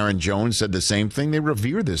Z, and Aaron Jones said the same thing. They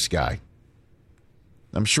revere this guy.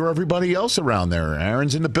 I'm sure everybody else around there.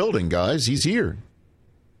 Aaron's in the building, guys. He's here.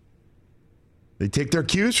 They take their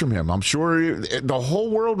cues from him. I'm sure the whole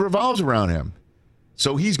world revolves around him.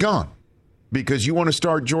 So he's gone because you want to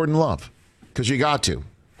start Jordan Love because you got to.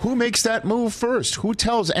 Who makes that move first? Who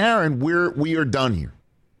tells Aaron we are done here?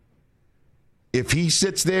 If he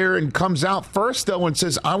sits there and comes out first, though, and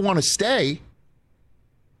says, I want to stay,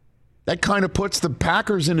 that kind of puts the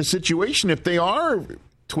Packers in a situation, if they are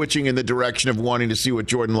twitching in the direction of wanting to see what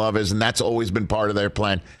Jordan Love is, and that's always been part of their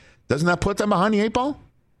plan, doesn't that put them behind the 8 ball?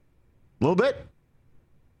 A little bit?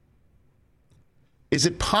 Is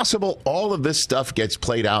it possible all of this stuff gets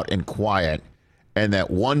played out in quiet and that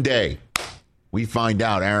one day we find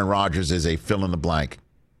out Aaron Rodgers is a fill-in-the-blank?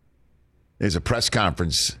 There's a press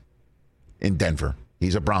conference in Denver.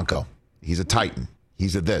 He's a Bronco. He's a Titan.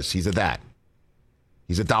 He's a this. He's a that.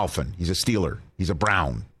 He's a Dolphin. He's a Steeler. He's a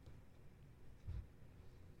Brown.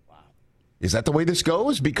 Wow. Is that the way this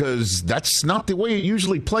goes? Because that's not the way it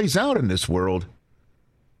usually plays out in this world.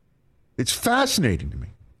 It's fascinating to me.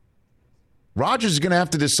 Rodgers is going to have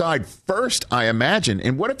to decide first, I imagine.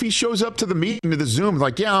 And what if he shows up to the meeting, to the Zoom,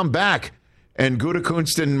 like, yeah, I'm back. And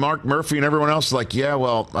Gutekunst and Mark Murphy and everyone else is like, yeah,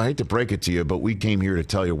 well, I hate to break it to you, but we came here to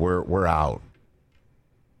tell you we're out.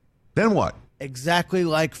 Then what? Exactly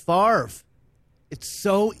like Favre. It's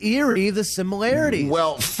so eerie, the similarities.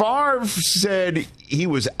 Well, Favre said he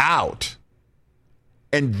was out.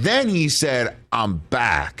 And then he said, I'm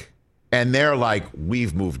back. And they're like,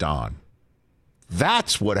 we've moved on.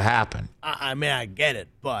 That's what happened. I mean, I get it,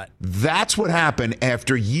 but that's what happened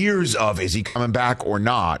after years of, is he coming back or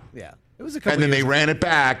not? Yeah. It was a couple and then they ago. ran it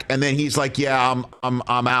back, and then he's like, yeah, I'm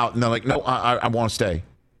out. And they're like, no, I want to stay.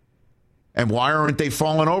 And why aren't they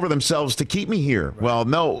falling over themselves to keep me here? Right. Well,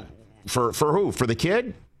 no. For who? For the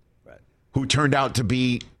kid? Right. Who turned out to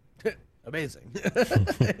be amazing.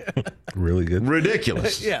 Really good.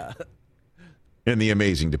 Ridiculous. Yeah. In the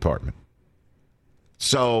amazing department.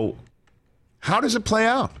 So how does it play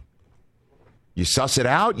out? You suss it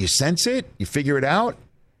out, you sense it, you figure it out.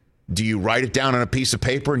 Do you write it down on a piece of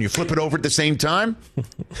paper and you flip it over at the same time?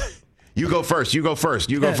 You go first.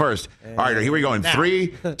 All right, here we go. In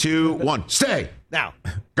 3, 2, 1. Stay. Now.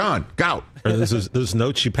 Gone. Go. Or those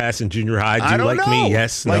notes you pass in junior high. Do I you don't like know. me?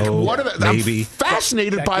 Yes, like, no, what are maybe. I'm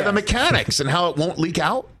fascinated by the mechanics and how it won't leak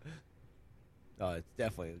out. Oh, it's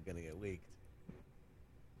definitely going to get leaked.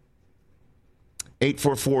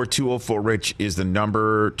 844-204-RICH is the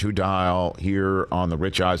number to dial here on the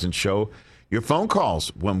Rich Eisen Show. Your phone calls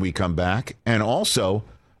when we come back. And also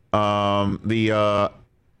the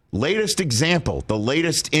latest example, the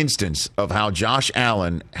latest instance of how Josh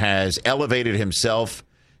Allen has elevated himself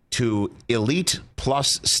to elite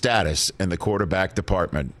plus status in the quarterback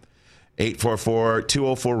department.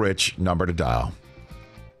 844-204-RICH, number to dial.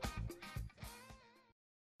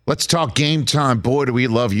 Let's talk Game Time. Boy, do we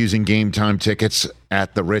love using Game Time tickets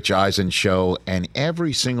at the Rich Eisen Show. And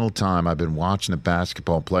every single time I've been watching the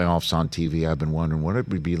basketball playoffs on TV, I've been wondering what it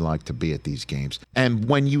would be like to be at these games. And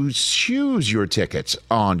when you choose your tickets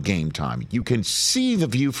on Game Time, you can see the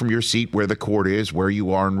view from your seat where the court is, where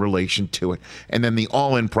you are in relation to it. And then the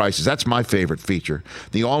all-in prices. That's my favorite feature.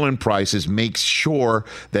 The all-in prices makes sure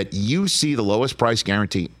that you see the lowest price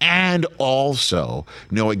guarantee and also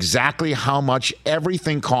know exactly how much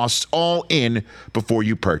everything costs all in before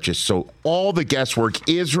you purchase. So all the guesswork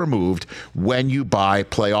is removed when you buy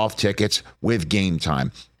playoff tickets with Game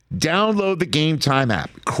Time. Download the Game Time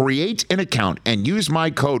app, create an account, and use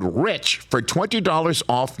my code RICH for $20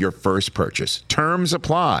 off your first purchase. Terms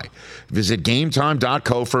apply. Visit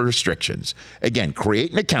GameTime.co for restrictions. Again,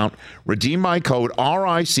 create an account, redeem my code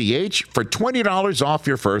RICH for $20 off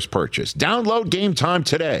your first purchase. Download Game Time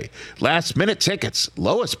today. Last minute tickets,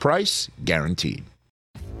 lowest price guaranteed.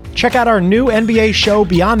 Check out our new NBA show,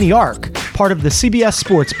 Beyond the Arc, part of the CBS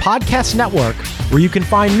Sports Podcast Network, where you can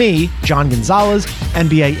find me, John Gonzalez,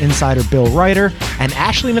 NBA insider Bill Ryder, and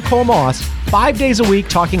Ashley Nicole Moss 5 days a week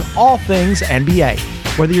talking all things NBA.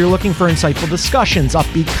 Whether you're looking for insightful discussions,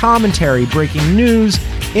 upbeat commentary, breaking news,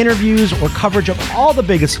 interviews, or coverage of all the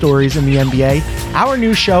biggest stories in the NBA, our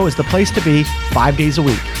new show is the place to be 5 days a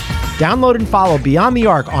week. Download and follow Beyond the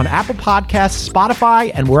Arc on Apple Podcasts,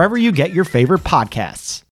 Spotify, and wherever you get your favorite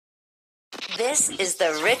podcasts. This is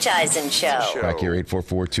the Rich Eisen Show. Back here,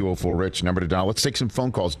 844-204-RICH, number to dial. Let's take some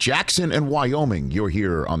phone calls. Jackson in Wyoming, you're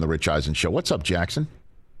here on the Rich Eisen Show. What's up, Jackson?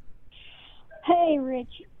 Hey,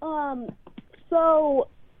 Rich. So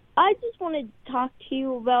I just wanted to talk to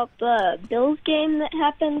you about the Bills game that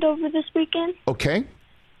happened over this weekend. Okay.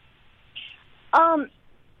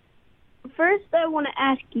 First, I want to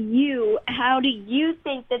ask you, how do you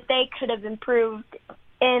think that they could have improved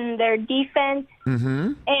in their defense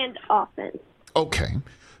and offense? Okay.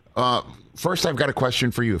 First, I've got a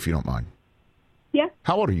question for you, if you don't mind. Yeah.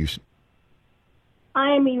 How old are you?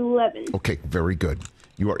 I am 11. Okay, very good.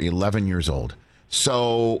 You are 11 years old.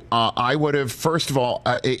 So I would have, first of all,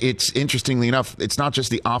 it's interestingly enough, it's not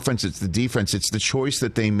just the offense, it's the defense. It's the choice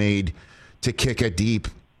that they made to kick it deep,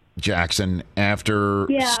 Jackson, after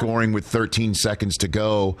scoring with 13 seconds to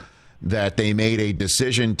go, that they made a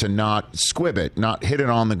decision to not squib it, not hit it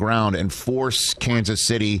on the ground, and force Kansas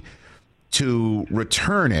City to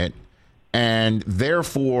return it. And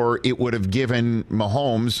therefore, it would have given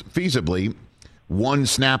Mahomes, feasibly, one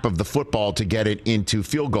snap of the football to get it into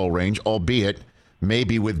field goal range, albeit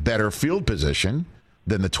maybe with better field position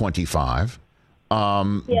than the 25.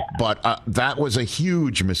 But that was a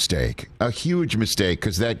huge mistake,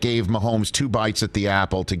 because that gave Mahomes two bites at the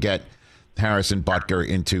apple to get Harrison Butker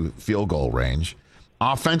into field goal range.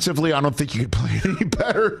 Offensively, I don't think you could play it any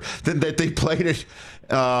better than that they played it.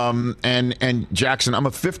 And Jackson, I'm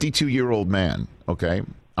a 52-year-old man, okay?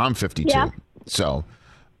 I'm 52. Yeah. So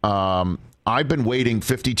I've been waiting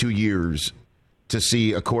 52 years to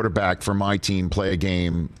see a quarterback for my team play a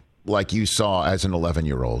game like you saw as an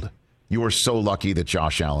 11-year-old. You are so lucky that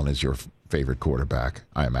Josh Allen is your favorite quarterback,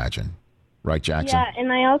 I imagine. Right, Jackson? Yeah,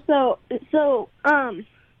 and I also,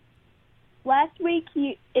 last week,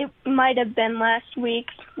 it might have been last week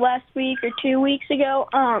or 2 weeks ago,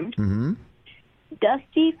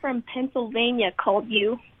 Dusty from Pennsylvania called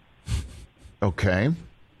you. Okay.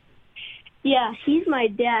 Yeah, he's my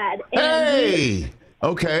dad. Hey!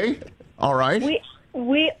 Okay. All right.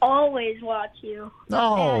 We always watch you.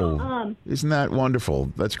 Oh, and, isn't that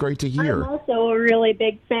wonderful? That's great to hear. I'm also a really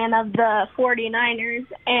big fan of the 49ers.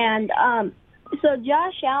 And so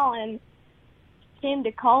Josh Allen came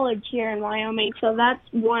to college here in Wyoming, so that's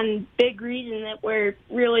one big reason that we're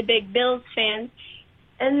really big Bills fans.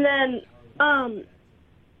 And then,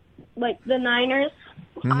 like the Niners,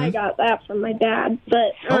 I got that from my dad.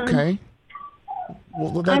 But okay.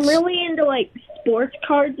 Well, I'm really into like sports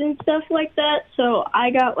cards and stuff like that. So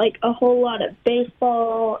I got like a whole lot of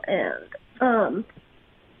baseball and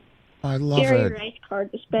I love Jerry it. Rice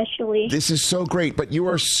cards especially. This is so great, but you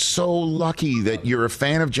are so lucky that you're a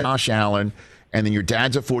fan of Josh Allen, and then your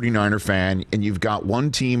dad's a 49er fan, and you've got one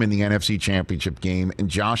team in the NFC Championship game, and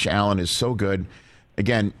Josh Allen is so good.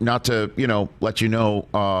 Again, not to, let you know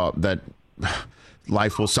that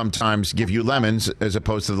life will sometimes give you lemons as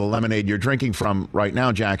opposed to the lemonade you're drinking from right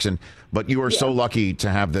now, Jackson. But you are so lucky to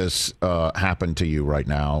have this happen to you right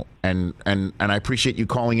now, and I appreciate you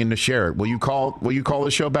calling in to share it. Will you call the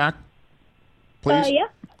show back, please? Yeah.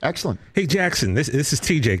 Excellent. Hey, Jackson, this is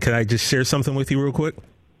TJ. Can I just share something with you real quick?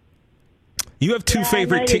 You have two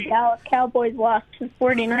favorite teams. Dallas Cowboys lost to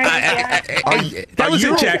 49ers. That was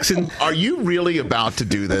it, Jackson. Are you really about to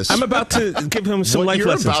do this? I'm about to give him some life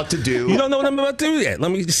lessons. What you're about to do. You don't know what I'm about to do yet.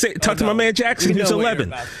 Let me just talk to my man Jackson, who's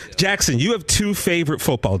 11. Jackson, you have two favorite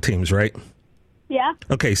football teams, right? Yeah.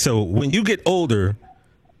 Okay, so when you get older,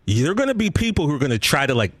 there are going to be people who are going to try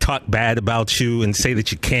to talk bad about you and say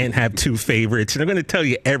that you can't have two favorites. And they're going to tell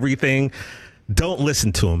you everything. Don't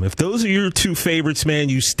listen to them. If those are your two favorites, man,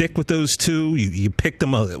 you stick with those two. You picked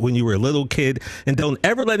them up when you were a little kid, and don't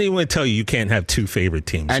ever let anyone tell you can't have two favorite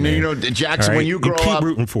teams. And man. Jackson, right? when you grow keep up,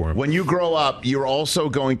 rooting for them. When you grow up, you're also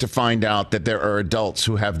going to find out that there are adults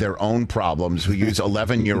who have their own problems who use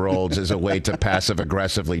 11-year-olds as a way to passive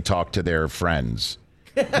aggressively talk to their friends.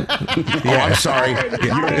 I'm sorry.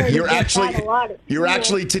 You're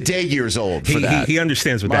actually today years old for that. He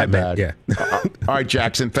understands what that meant. Yeah. All right,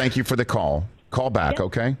 Jackson. Thank you for the call. Call back,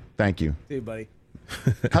 okay? Thank you. See you, buddy.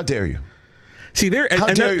 How dare you? See,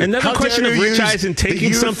 another question of Rich Eisen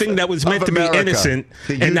taking something that was meant to be innocent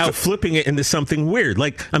and now flipping it into something weird.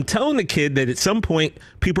 I'm telling the kid that at some point,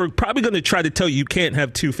 people are probably going to try to tell you can't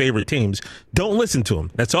have two favorite teams. Don't listen to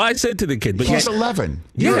him. That's all I said to the kid. But he's 11.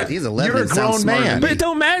 Yeah, he's 11. You're a grown man. But it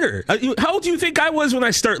don't matter. How old do you think I was when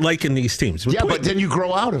I start liking these teams? But then you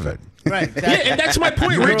grow out of it. Right. Yeah, and that's my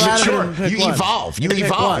point, Rich. Sure. You evolve. You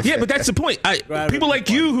evolve. Yeah, but that's the point. People like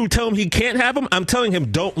you who tell him he can't have them, I'm telling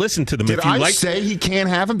him don't listen to them. Did I say he can't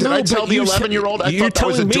have them? Did I tell the 11-year-old I thought that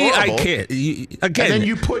was adorable? You're telling me I can't. Again, and then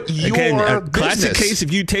you put your classic case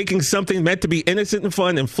of you taking something meant to be innocent and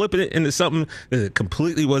fun and flipping it into something that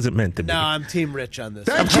completely wasn't meant to be. No, I'm Team Rich on this.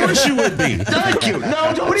 Of course you would be. Thank you.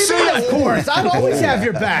 No, don't say that. Of course. I'll always have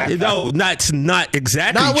your back. No, that's not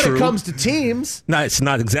exactly true. Not when it comes to teams. No, it's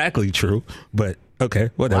not exactly true, but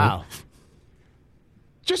okay, whatever. Wow.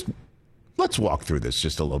 Just let's walk through this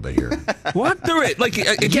just a little bit here. Walk through it.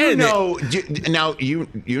 Again.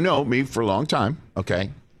 You know me for a long time, okay?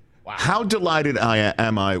 Wow. How delighted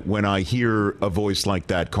am I when I hear a voice like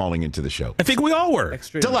that calling into the show? I think we all were.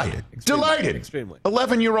 Delighted. Extremely.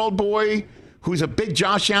 11-year-old boy who's a big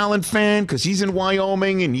Josh Allen fan because he's in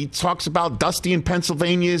Wyoming and he talks about Dusty in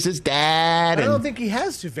Pennsylvania as his dad. I don't think he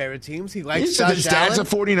has two favorite teams. He likes Josh Allen. His dad's a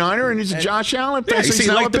 49er and he's a Josh Allen fan. Yeah, so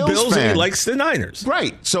he likes the Bills and he likes the Niners.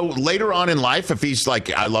 Right. So later on in life, if he's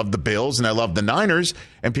like, I love the Bills and I love the Niners,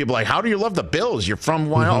 and people are like, how do you love the Bills? You're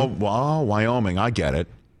from Wyoming. Well, Wyoming. I get it.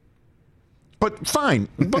 But fine.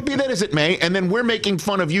 But be that as it may, and then we're making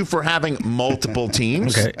fun of you for having multiple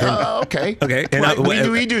teams. Okay. Okay. And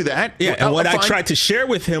we do that. Yeah. And what I tried to share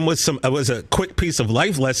with him was a quick piece of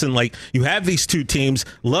life lesson. Like, you have these two teams,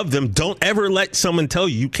 love them. Don't ever let someone tell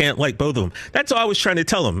you can't like both of them. That's all I was trying to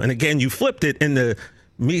tell him. And again, you flipped it into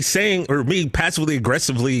me saying, or me passively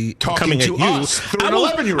aggressively coming at you. Us through an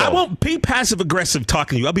 11-year-old. I won't be passive aggressive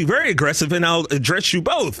talking to you. I'll be very aggressive and I'll address you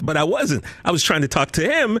both. But I wasn't. I was trying to talk to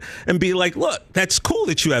him and be like, look, that's cool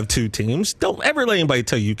that you have two teams. Don't ever let anybody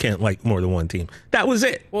tell you can't like more than one team. That was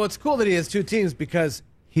it. Well, it's cool that he has two teams because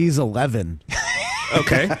he's 11.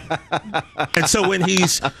 Okay. And so when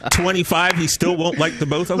he's 25, he still won't like the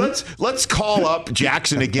both of them? Let's call up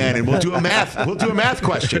Jackson again and we'll do a math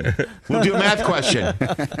question.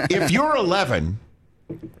 If you're 11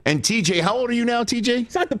 and TJ, how old are you now, TJ?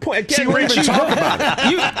 It's not the point. Again, we're even talking about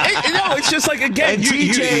it. No, it's just like, again, and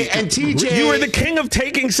TJ, you were the king of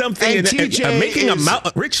taking something and making a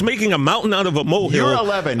mountain. Rich making a mountain out of a molehill. You're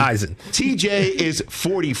 11. Eisen. TJ is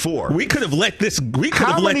 44. We could have let this. We could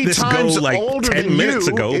have let this go like 10 minutes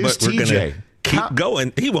ago, but we're gonna keep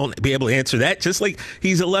going. He won't be able to answer that. Just like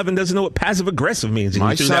he's 11, doesn't know what passive aggressive means.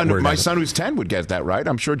 My son who's 10 would get that right.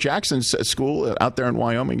 I'm sure Jackson's school out there in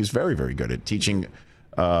Wyoming is very, very good at teaching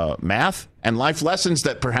math and life lessons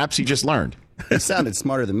that perhaps he just learned. He sounded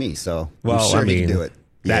smarter than me, so I'm sure he can do it.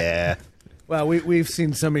 Yeah. Well, we've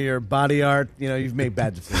seen some of your body art. You've made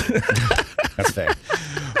bad decisions. That's fair.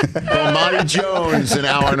 Bomani Jones in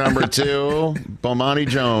hour number 2. Bomani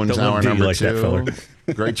Jones, hour number 2.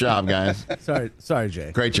 Great job, guys. Sorry,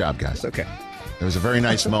 Jay. Great job, guys. Okay. It was a very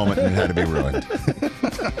nice moment, and it had to be ruined.